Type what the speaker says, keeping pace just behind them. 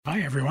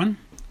Hi, everyone.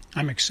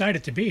 I'm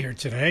excited to be here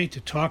today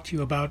to talk to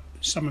you about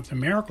some of the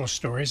miracle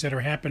stories that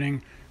are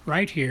happening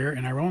right here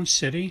in our own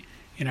city,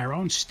 in our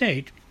own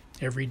state,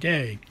 every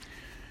day.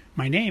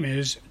 My name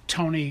is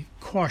Tony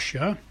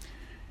Coscia,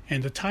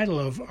 and the title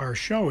of our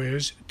show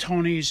is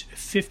Tony's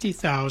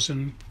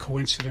 50,000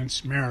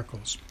 Coincidence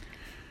Miracles.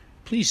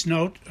 Please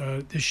note,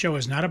 this show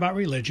is not about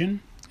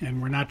religion,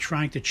 and we're not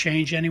trying to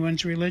change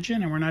anyone's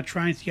religion, and we're not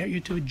trying to get you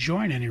to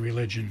join any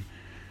religion.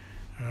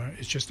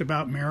 It's just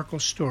about miracle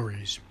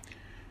stories.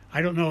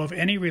 I don't know of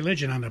any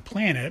religion on the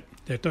planet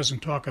that doesn't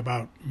talk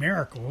about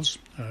miracles.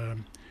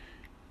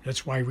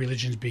 That's why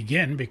religions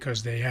begin,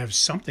 because they have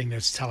something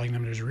that's telling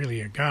them there's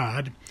really a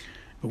God.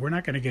 But we're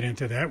not going to get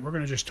into that. We're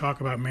going to just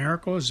talk about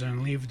miracles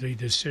and leave the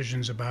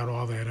decisions about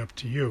all that up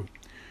to you.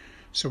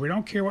 So we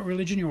don't care what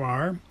religion you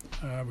are.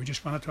 We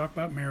just want to talk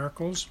about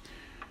miracles.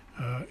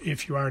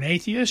 If you are an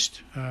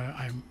atheist,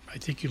 I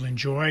think you'll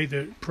enjoy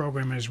the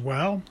program as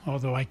well,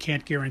 although I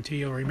can't guarantee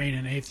you'll remain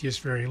an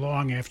atheist very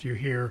long after you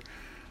hear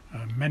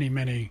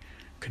many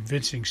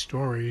convincing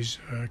stories,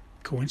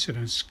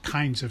 coincidence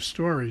kinds of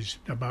stories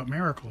about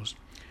miracles.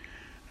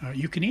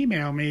 You can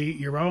email me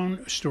your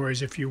own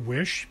stories if you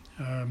wish.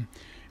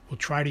 We'll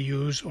try to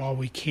use all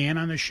we can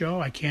on the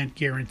show. I can't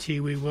guarantee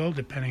we will,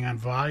 depending on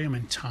volume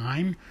and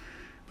time,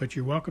 but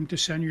you're welcome to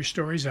send your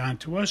stories on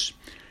to us,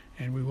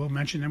 and we will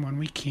mention them when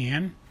we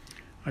can.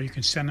 You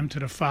can send them to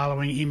the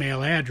following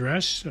email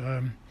address.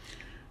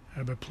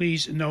 But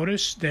please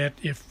notice that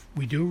if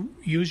we do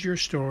use your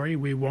story,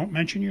 we won't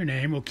mention your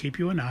name. We'll keep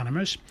you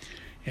anonymous.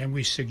 And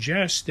we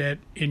suggest that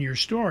in your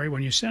story,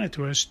 when you send it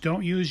to us,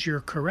 don't use your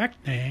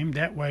correct name.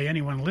 That way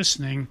anyone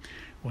listening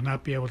will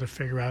not be able to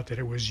figure out that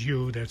it was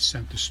you that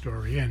sent the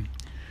story in.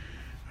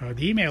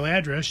 The email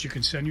address you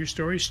can send your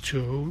stories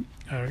to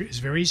is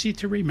very easy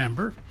to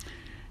remember.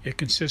 It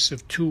consists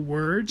of 2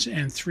 words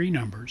and 3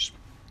 numbers.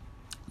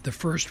 The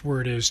first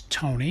word is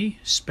Tony,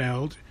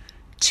 spelled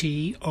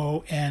Tony,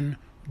 and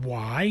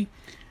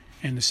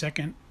the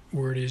second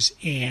word is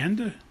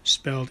and,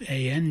 spelled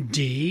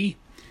A-N-D,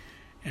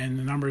 and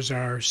the numbers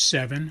are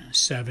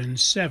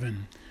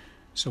 777.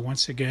 So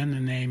once again, the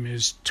name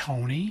is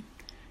Tony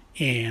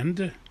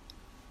and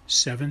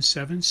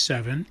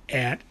 777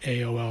 at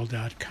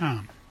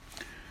AOL.com.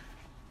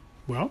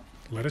 Well,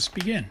 let us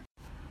begin.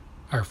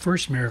 Our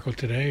first miracle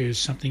today is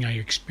something I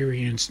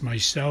experienced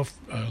myself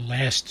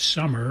last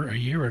summer, a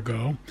year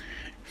ago.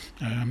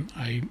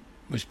 I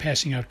was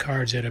passing out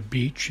cards at a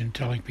beach and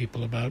telling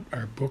people about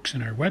our books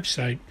and our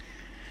website,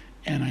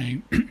 and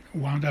I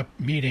wound up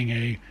meeting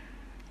a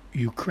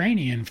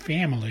Ukrainian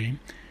family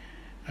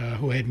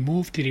who had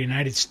moved to the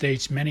United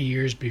States many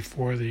years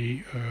before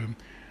the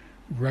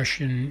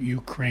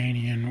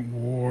Russian-Ukrainian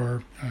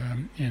war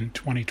in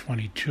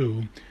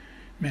 2022,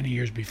 many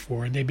years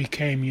before, and they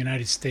became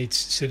United States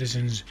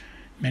citizens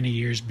many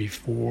years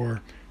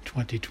before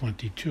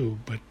 2022.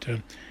 But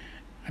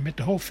I met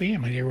the whole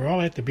family. They were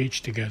all at the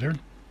beach together,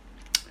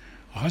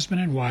 a husband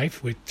and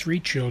wife with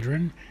 3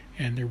 children,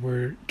 and there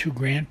were 2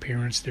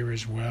 grandparents there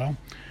as well.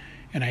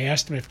 And I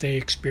asked them if they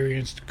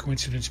experienced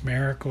coincidence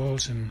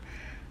miracles and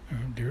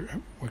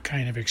what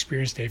kind of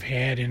experience they've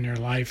had in their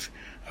life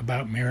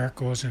about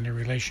miracles and their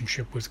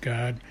relationship with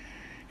God.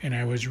 And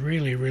I was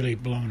really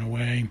blown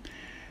away.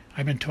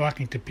 I've been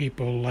talking to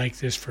people like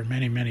this for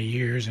many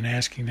years and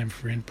asking them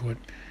for input.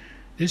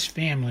 This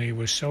family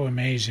was so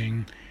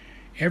amazing.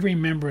 Every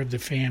member of the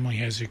family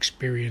has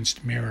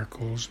experienced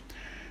miracles.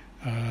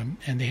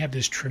 And they have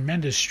this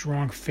tremendous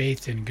strong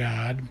faith in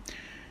God.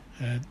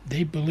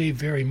 They believe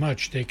very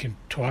much they can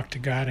talk to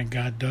God, and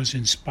God does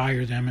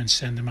inspire them and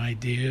send them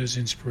ideas,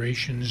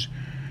 inspirations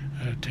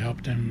to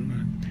help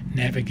them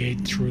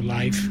navigate through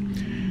life.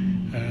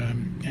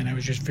 And I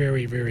was just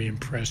very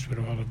impressed with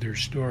all of their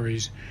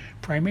stories.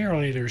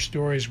 Primarily their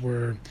stories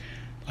were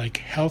like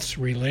health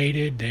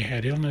related. They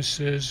had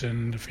illnesses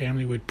and the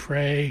family would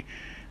pray.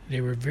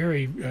 They were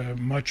very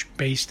much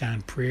based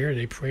on prayer.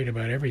 They prayed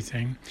about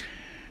everything.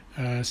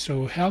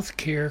 So health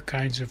care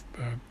kinds of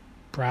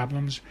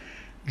problems,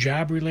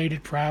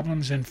 job-related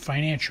problems, and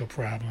financial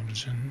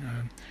problems.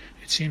 And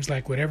it seems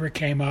like whatever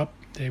came up,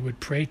 they would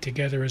pray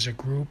together as a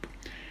group.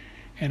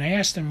 And I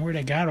asked them where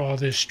they got all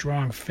this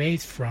strong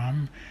faith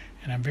from,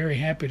 and I'm very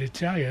happy to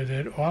tell you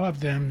that all of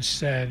them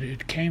said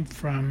it came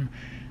from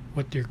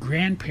what their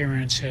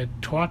grandparents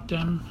had taught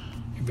them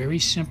very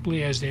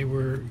simply as they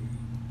were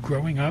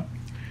growing up,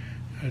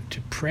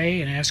 to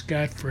pray and ask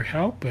God for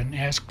help and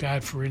ask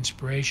God for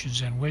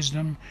inspirations and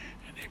wisdom.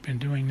 And they've been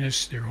doing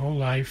this their whole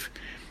life,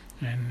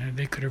 and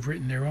they could have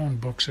written their own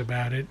books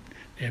about it.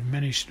 They have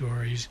many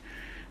stories.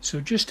 So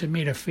just to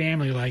meet a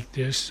family like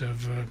this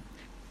of the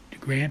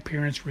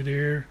grandparents were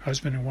there,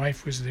 husband and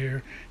wife was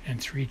there, and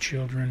 3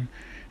 children,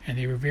 and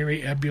they were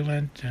very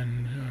ebullient,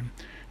 and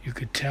you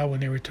could tell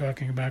when they were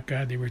talking about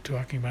God, they were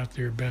talking about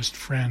their best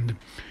friend.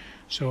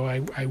 So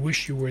I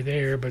wish you were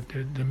there, but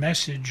the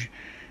message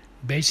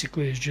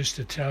basically is just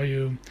to tell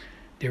you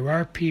there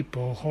are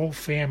people, whole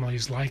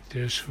families like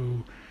this,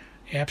 who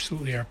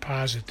absolutely are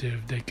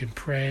positive they can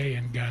pray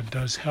and God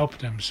does help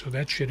them. So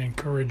that should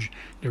encourage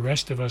the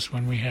rest of us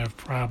when we have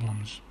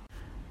problems.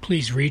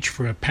 Please reach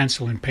for a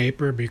pencil and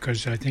paper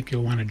because I think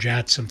you'll want to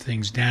jot some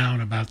things down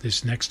about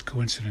this next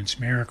coincidence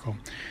miracle.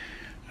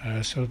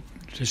 So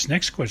this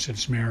next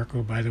coincidence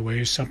miracle, by the way,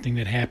 is something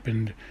that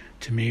happened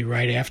to me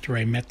right after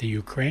I met the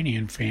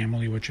Ukrainian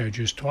family, which I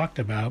just talked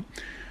about.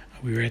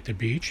 We were at the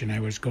beach, and I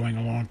was going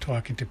along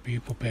talking to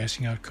people,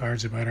 passing out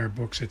cards about our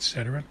books,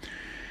 etc.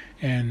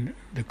 And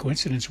the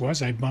coincidence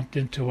was I bumped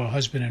into a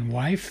husband and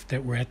wife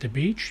that were at the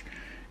beach,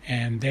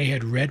 and they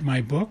had read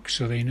my book,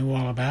 so they knew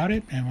all about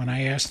it. And when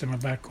I asked them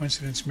about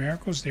coincidence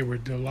miracles, they were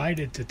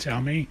delighted to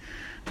tell me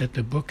that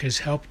the book has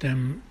helped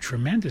them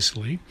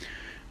tremendously.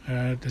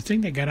 The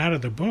thing they got out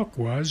of the book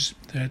was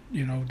that,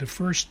 the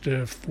first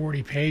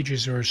 40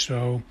 pages or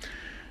so,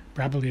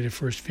 probably the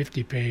first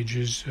 50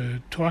 pages,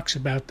 talks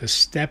about the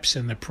steps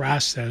and the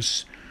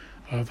process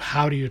of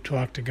how do you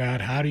talk to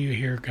God, how do you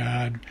hear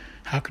God,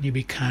 how can you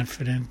be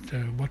confident,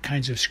 what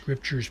kinds of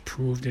scriptures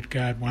prove that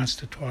God wants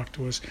to talk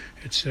to us,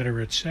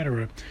 etc.,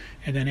 etc.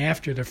 And then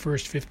after the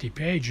first 50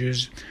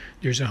 pages,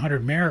 there's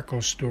 100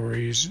 miracle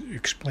stories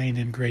explained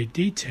in great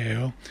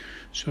detail.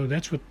 So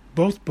that's what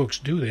both books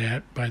do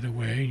that, by the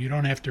way. You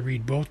don't have to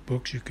read both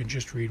books. You can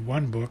just read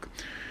one book,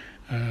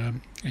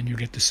 and you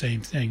get the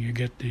same thing. You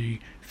get the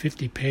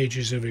 50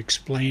 pages of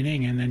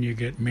explaining, and then you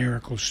get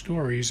miracle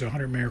stories,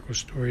 100 miracle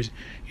stories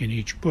in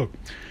each book.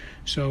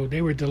 So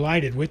they were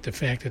delighted with the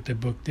fact that the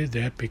book did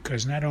that,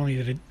 because not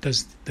only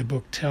does the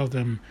book tell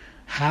them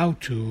how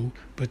to,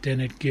 but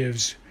then it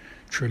gives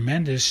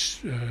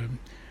tremendous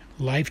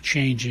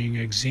life-changing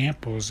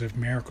examples of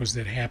miracles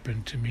that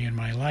happened to me in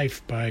my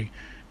life by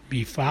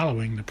me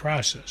following the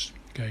process.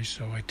 Okay,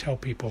 so I tell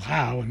people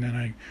how, and then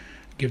I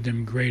give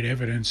them great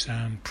evidence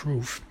on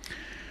proof.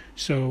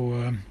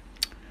 So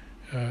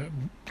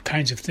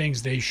kinds of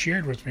things they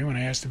shared with me when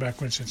I asked about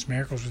coincidence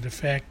miracles was the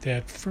fact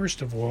that,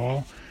 first of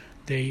all,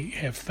 they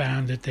have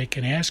found that they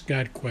can ask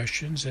God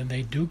questions, and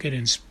they do get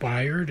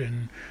inspired,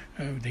 and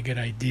they get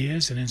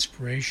ideas and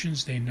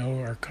inspirations they know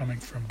are coming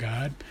from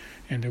God.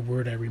 And the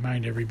word, I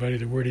remind everybody,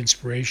 the word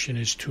inspiration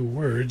is 2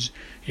 words.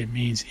 It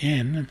means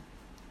in.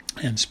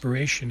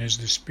 Inspiration is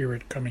the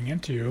Spirit coming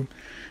into you.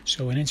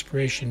 So an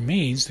inspiration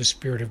means the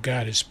Spirit of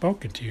God has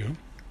spoken to you.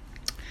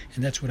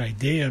 And that's what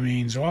idea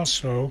means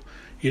also.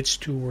 It's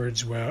 2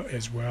 words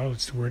as well.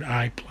 It's the word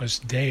I plus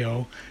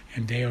Deo,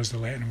 and Deo is the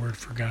Latin word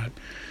for God.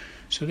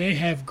 So they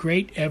have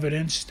great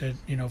evidence that,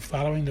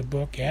 following the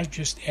book,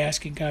 just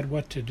asking God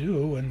what to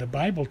do, and the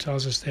Bible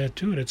tells us that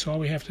too. That's all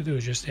we have to do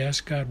is just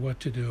ask God what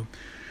to do.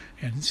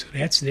 And so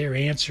that's their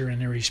answer,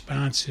 and their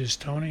response is,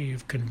 Tony,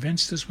 you've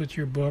convinced us with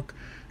your book.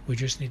 We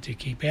just need to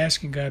keep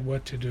asking God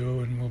what to do,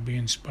 and we'll be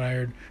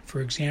inspired.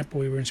 For example,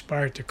 we were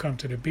inspired to come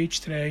to the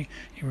beach today.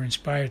 You were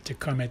inspired to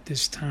come at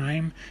this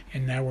time,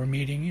 and now we're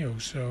meeting you.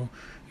 So,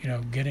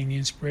 getting the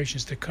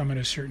inspirations to come at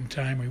a certain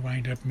time, we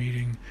wind up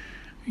meeting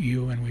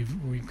you, and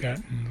we've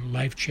gotten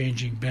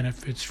life-changing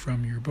benefits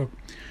from your book.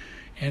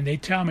 And they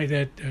tell me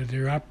that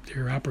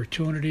their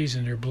opportunities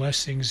and their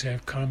blessings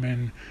have come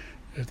in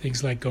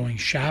things like going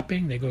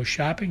shopping. They go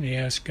shopping, they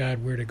ask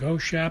God where to go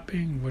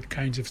shopping, what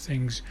kinds of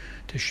things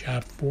to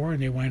shop for,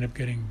 and they wind up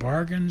getting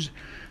bargains,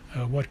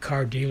 what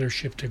car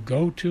dealership to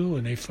go to,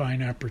 and they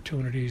find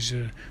opportunities.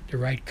 The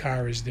right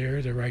car is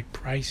there, the right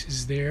price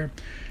is there,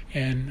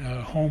 and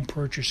home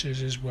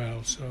purchases as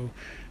well. So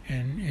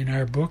in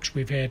our books,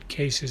 we've had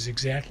cases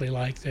exactly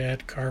like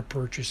that, car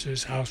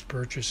purchases, house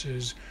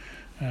purchases.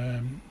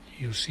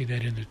 You'll see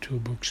that in the 2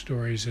 book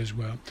stories as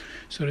well.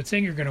 So the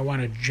thing you're going to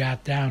want to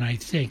jot down, I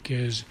think,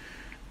 is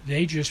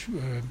they just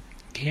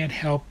can't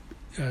help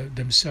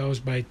themselves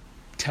by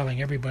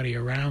telling everybody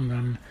around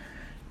them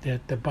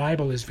that the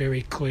Bible is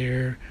very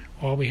clear.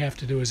 All we have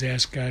to do is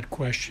ask God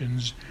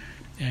questions.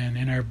 And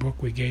in our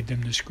book, we gave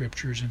them the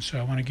scriptures. And so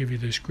I want to give you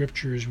the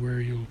scriptures where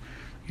you'll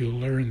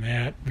learn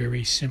that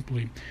very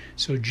simply.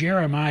 So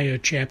Jeremiah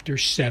chapter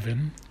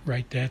 7,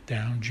 write that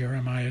down,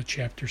 Jeremiah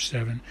chapter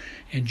 7,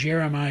 and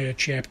Jeremiah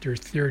chapter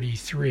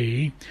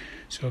 33.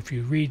 So if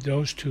you read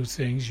those 2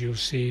 things, you'll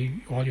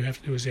see all you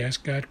have to do is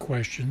ask God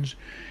questions.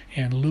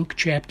 And Luke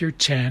chapter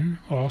 10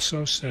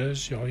 also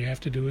says all you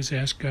have to do is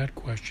ask God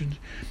questions.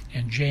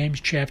 And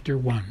James chapter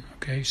 1.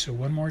 Okay, so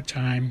one more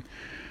time,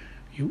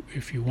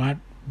 if you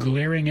want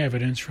glaring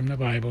evidence from the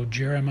Bible,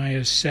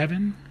 Jeremiah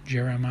 7,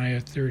 Jeremiah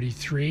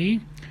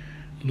 33,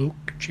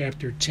 Luke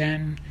chapter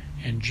 10,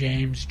 and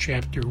James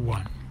chapter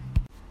 1.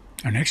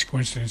 Our next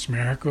coincidence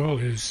miracle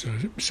is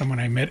someone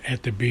I met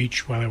at the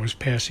beach while I was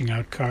passing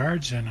out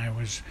cards, and I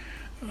was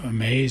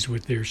amazed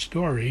with their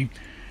story.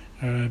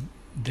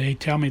 They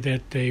tell me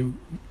that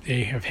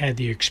they have had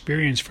the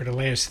experience for the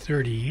last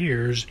 30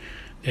 years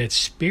that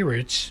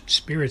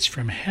spirits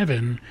from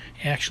heaven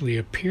actually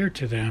appear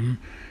to them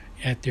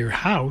at their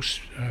house,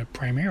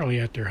 primarily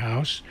at their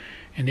house,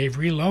 and they've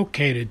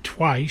relocated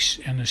twice,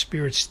 and the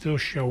spirits still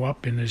show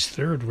up in this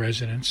 3rd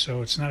residence.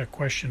 So it's not a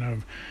question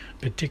of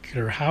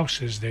particular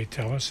houses, they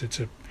tell us.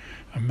 It's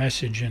a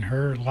message in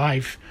her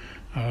life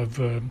of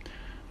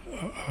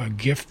a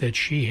gift that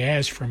she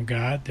has from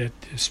God, that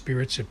the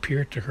spirits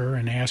appear to her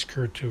and ask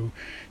her to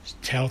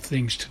tell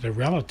things to the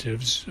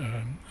relatives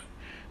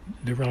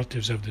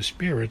of the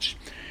spirits.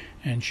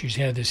 And she's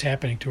had this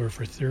happening to her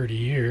for 30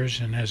 years.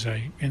 And as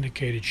I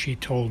indicated, she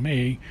told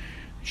me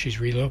she's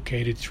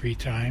relocated 3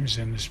 times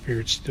and the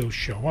spirits still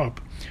show up.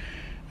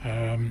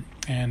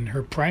 And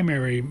her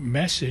primary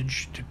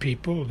message to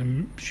people,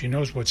 she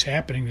knows what's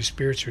happening. The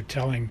spirits are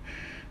telling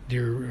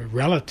their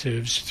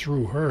relatives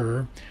through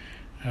her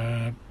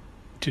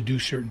to do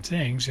certain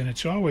things, and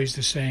it's always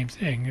the same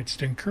thing. It's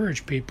to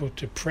encourage people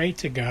to pray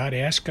to God,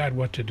 ask God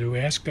what to do,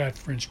 ask God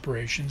for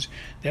inspirations.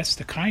 That's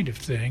the kind of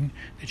thing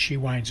that she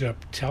winds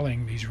up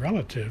telling these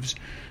relatives.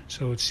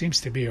 So it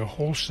seems to be a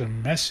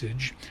wholesome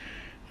message,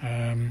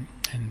 and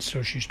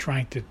so she's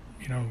trying to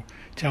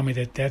tell me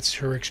that that's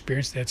her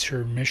experience, that's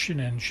her mission,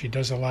 and she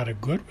does a lot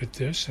of good with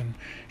this, and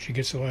she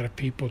gets a lot of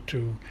people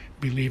to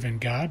believe in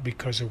God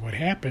because of what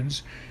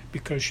happens,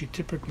 because she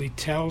typically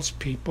tells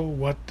people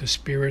what the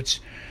spirits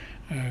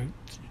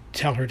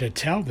tell her to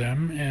tell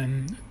them,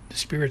 and the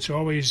spirits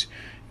always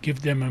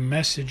give them a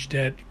message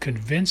that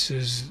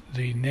convinces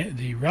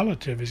the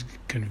relative is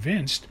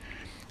convinced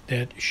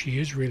that she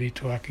is really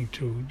talking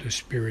to the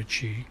spirit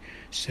she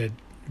said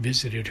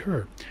visited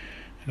her.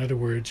 In other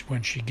words,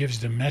 when she gives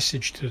the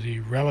message to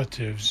the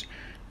relatives,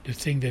 the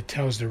thing that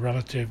tells the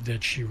relative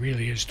that she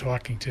really is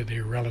talking to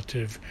their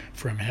relative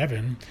from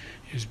heaven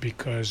is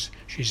because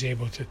she's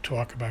able to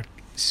talk about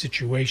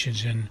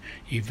situations and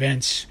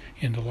events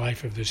in the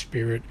life of the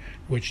spirit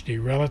which the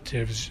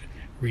relatives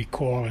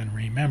recall and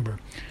remember.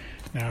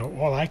 Now,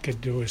 all I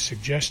could do is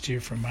suggest to you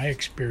from my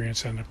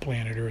experience on the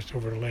planet Earth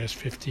over the last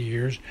 50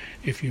 years,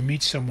 if you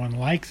meet someone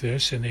like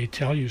this and they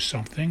tell you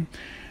something,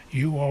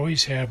 you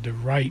always have the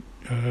right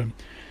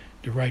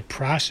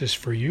process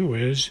for you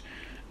is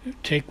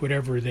take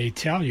whatever they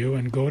tell you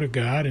and go to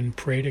God and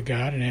pray to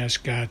God and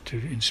ask God to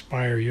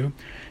inspire you,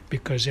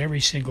 because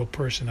every single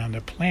person on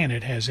the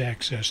planet has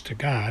access to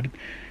God.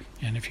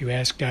 And if you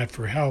ask God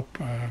for help,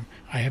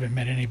 I haven't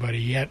met anybody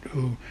yet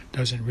who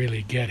doesn't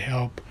really get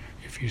help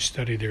if you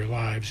study their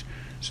lives.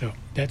 So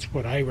that's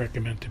what I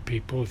recommend to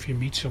people. If you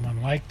meet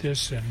someone like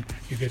this and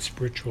you get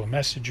spiritual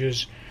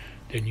messages,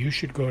 then you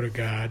should go to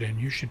God and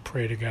you should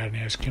pray to God and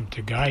ask Him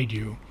to guide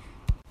you.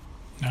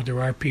 Now,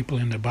 there are people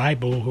in the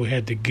Bible who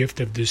had the gift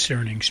of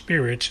discerning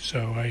spirits,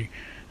 so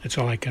that's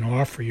all I can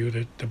offer you,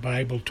 that the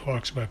Bible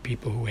talks about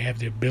people who have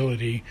the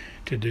ability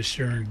to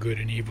discern good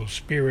and evil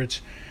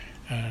spirits.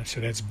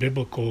 So that's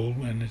biblical,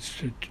 and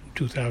it's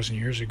 2,000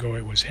 years ago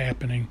it was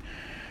happening.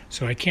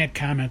 So I can't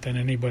comment on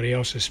anybody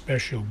else's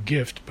special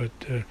gift, but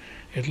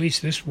at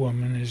least this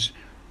woman is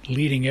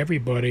leading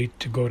everybody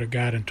to go to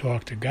God and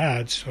talk to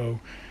God, so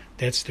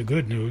that's the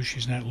good news.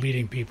 She's not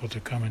leading people to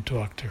come and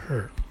talk to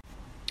her.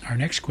 Our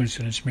next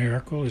coincidence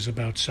miracle is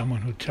about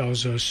someone who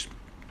tells us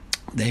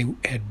they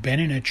had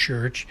been in a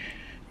church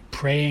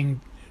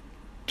praying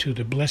to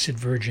the Blessed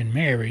Virgin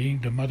Mary,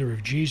 the mother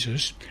of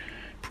Jesus,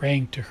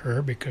 praying to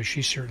her because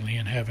she's certainly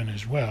in heaven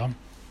as well,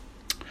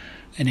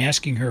 and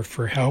asking her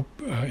for help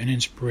and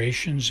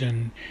inspirations,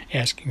 and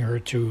asking her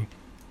to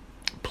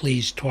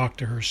please talk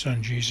to her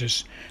son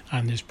Jesus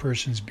on this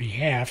person's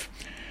behalf.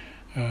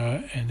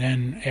 And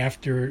then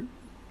after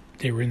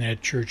they were in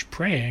that church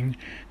praying,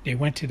 they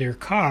went to their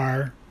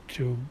car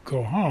to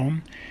go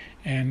home,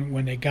 and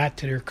when they got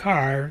to their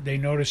car, they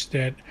noticed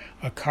that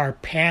a car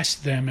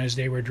passed them as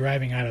they were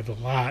driving out of the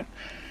lot,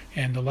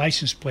 and the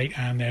license plate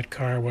on that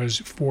car was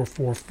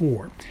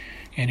 444.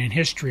 And in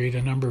history,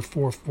 the number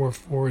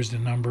 444 is the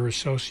number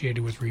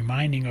associated with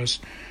reminding us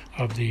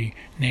of the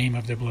name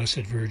of the Blessed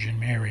Virgin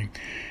Mary.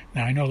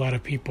 Now, I know a lot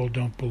of people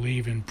don't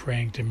believe in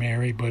praying to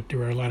Mary, but there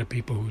are a lot of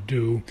people who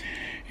do.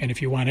 And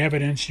if you want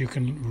evidence, you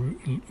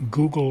can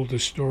Google the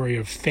story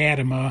of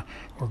Fatima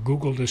or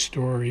Google the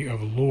story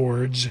of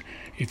Lourdes.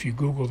 If you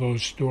Google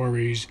those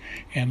stories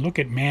and look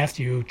at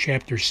Matthew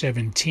chapter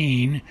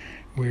 17,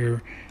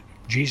 where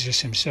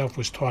Jesus himself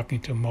was talking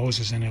to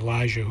Moses and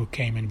Elijah, who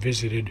came and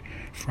visited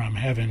from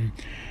heaven.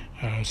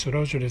 So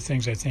those are the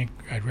things I think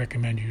I'd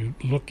recommend you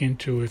look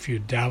into if you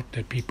doubt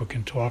that people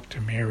can talk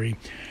to Mary,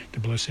 the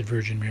Blessed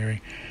Virgin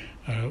Mary.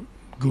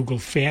 Google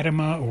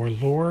Fatima or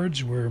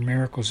Lourdes, where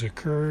miracles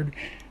occurred,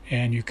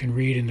 and you can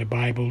read in the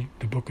Bible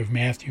the book of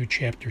Matthew,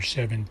 chapter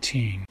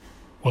 17.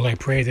 Well, I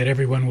pray that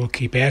everyone will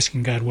keep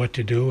asking God what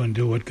to do and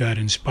do what God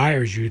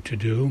inspires you to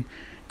do.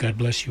 God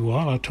bless you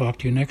all. I'll talk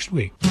to you next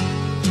week.